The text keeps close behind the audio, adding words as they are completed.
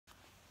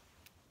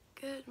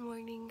Good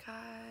morning,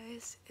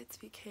 guys. It's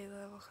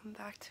Michaela. Welcome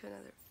back to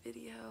another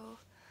video.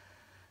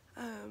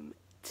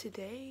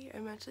 Today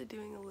I'm actually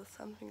doing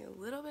something a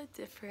little bit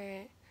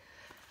different.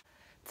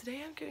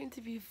 Today I'm going to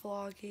be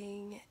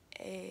vlogging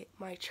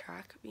my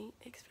track meet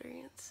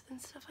experience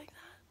and stuff like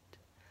that.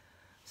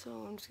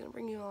 So I'm just gonna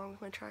bring you along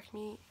with my track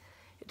meet.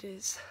 It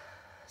is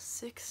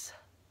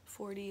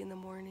 6:40 in the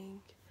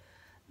morning,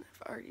 and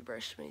I've already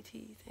brushed my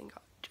teeth and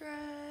got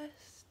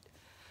dressed,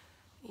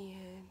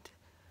 and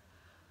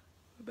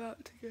I'm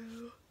about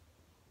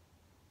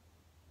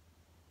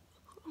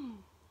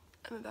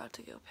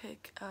to go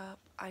pick up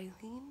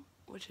Eileen,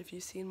 which if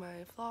you've seen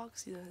my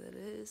vlogs, you know who that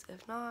is.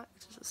 If not,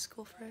 it's just a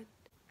school friend.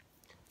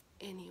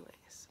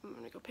 Anyways, I'm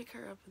gonna go pick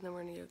her up and then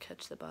we're gonna go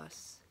catch the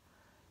bus.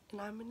 And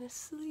I'm gonna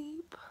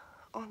sleep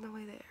on the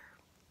way there.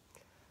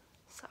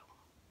 So,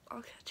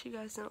 I'll catch you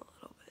guys in a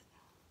little bit.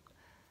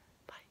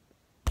 Bye.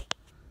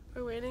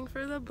 We're waiting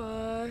for the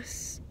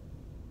bus.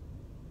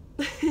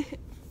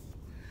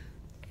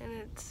 And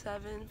it's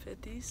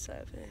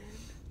 7:57.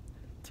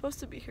 It's supposed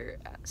to be here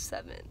at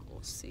 7.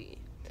 We'll see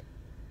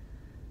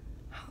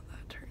how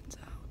that turns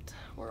out.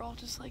 We're all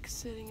just like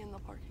sitting in the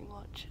parking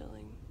lot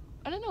chilling.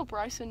 I didn't know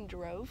Bryson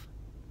drove.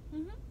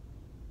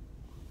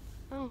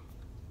 Oh.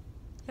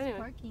 Anyway.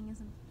 Parking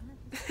isn't fun.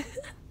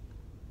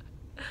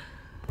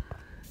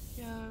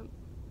 Yeah.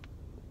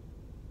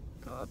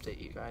 I'll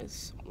update you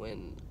guys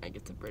when I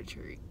get to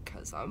Bridgery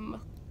because I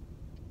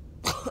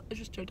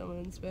just choked on my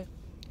own spit.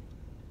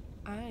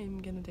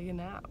 I'm gonna take a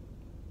nap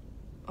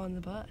on the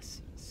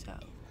bus, so.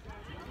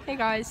 Hey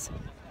guys,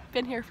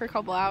 been here for a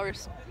couple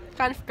hours.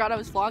 Kind of forgot I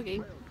was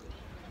vlogging.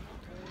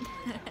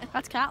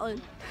 That's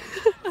Catlin.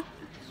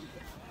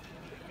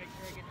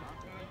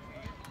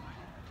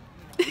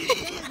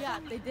 Yeah,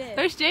 they did.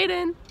 There's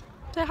Jaden.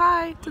 Say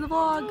hi to the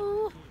vlog.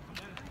 Ooh.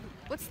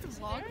 What's the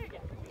vlog?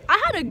 I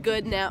had a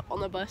good nap on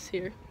the bus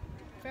here.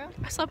 Bro?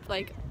 I slept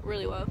like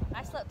really well.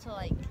 I slept till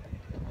like, no.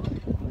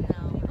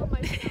 Oh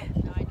my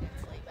god. No, I didn't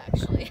sleep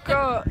actually.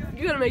 Girl,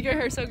 you gotta make your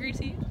hair so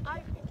greasy.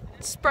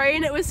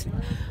 Spraying it was,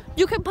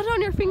 you can put it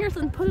on your fingers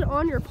and put it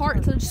on your part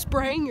instead of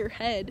spraying your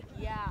head.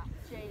 Yeah,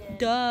 Jaden.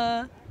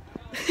 Duh.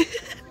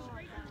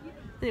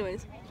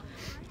 Anyways,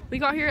 we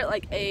got here at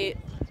like 8,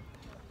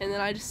 and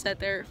then I just sat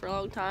there for a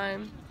long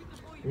time.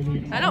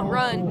 I don't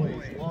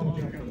run.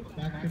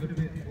 Back to the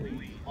pit,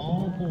 please.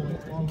 All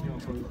boys, long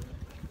jumpers,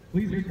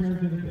 please return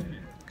to the pit.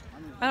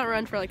 I don't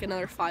run for like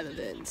another 5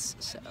 events,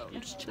 so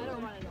I'm just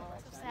chilling.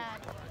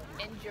 Sad.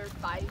 Injured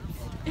vibes.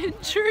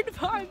 Injured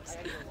vibes.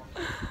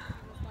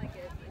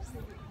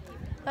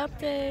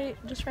 Update,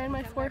 just ran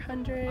my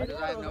 400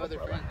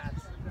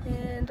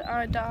 and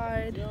I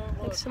died.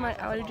 Thanks to my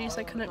allergies,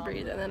 I couldn't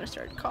breathe, and then I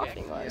started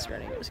coughing while I was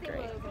running. It was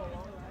great.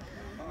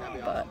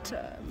 But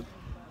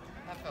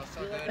I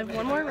have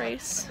one more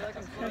race. I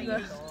have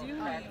the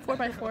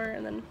 4x4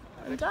 and then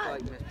I'm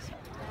done.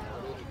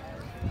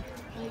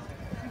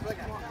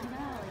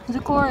 Is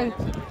it Corey?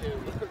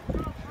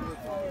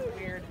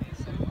 Weird.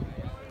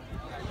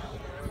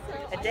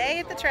 A day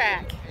at the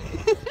track.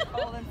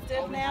 Old and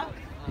stiff now.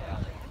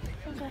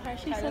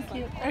 She's so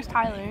cute. There's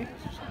Tyler.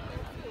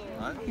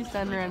 He's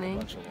done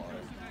running.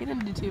 He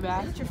didn't do too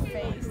bad. Your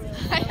face.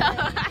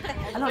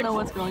 I don't know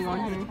what's going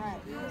on here.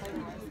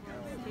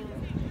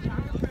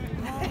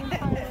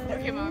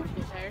 Okay, Mom.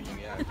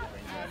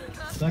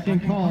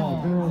 Second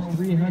call, girls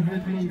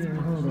 300-meter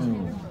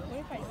hurdle.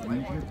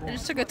 I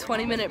just took a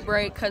 20-minute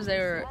break because they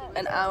were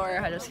an hour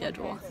ahead of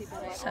schedule.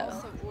 So,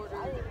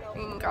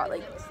 we got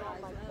like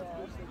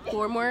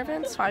 5 more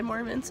events,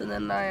 and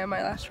then I have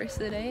my last race of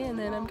the day, and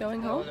then I'm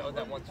going home.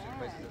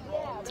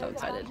 So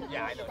excited.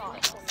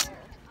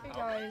 Hey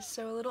guys,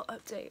 so a little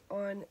update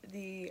on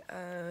the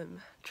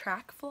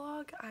track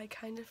vlog. I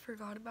kind of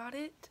forgot about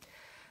it.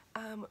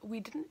 We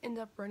didn't end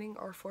up running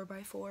our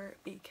 4x4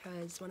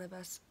 because one of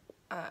us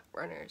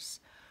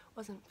runners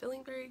wasn't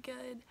feeling very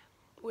good,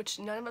 which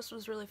none of us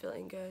was really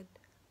feeling good,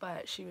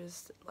 but she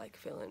was like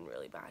feeling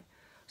really bad.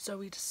 So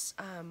we just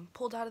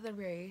pulled out of the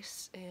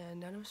race,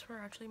 and none of us were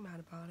actually mad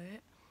about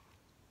it.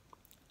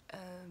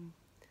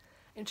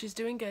 And she's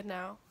doing good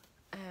now.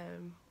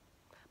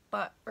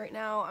 But right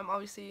now I'm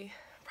obviously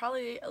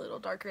probably a little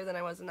darker than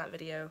I was in that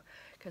video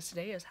because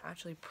today is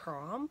actually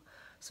prom.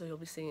 So you'll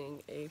be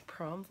seeing a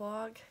prom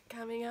vlog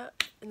coming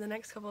up in the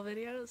next couple of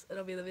videos.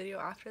 It'll be the video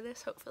after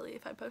this, hopefully,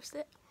 if I post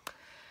it.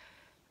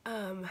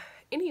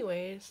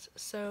 Anyways,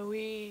 so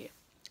we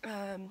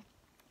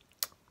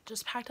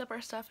just packed up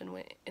our stuff and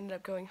ended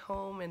up going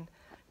home, and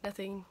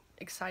nothing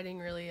exciting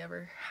really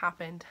ever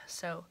happened.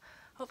 So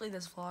hopefully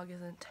this vlog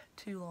isn't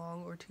too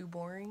long or too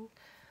boring,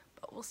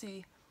 but we'll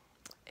see.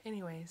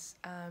 Anyways,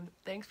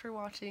 thanks for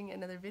watching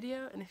another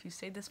video, and if you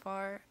stayed this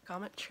far,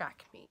 comment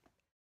track meet.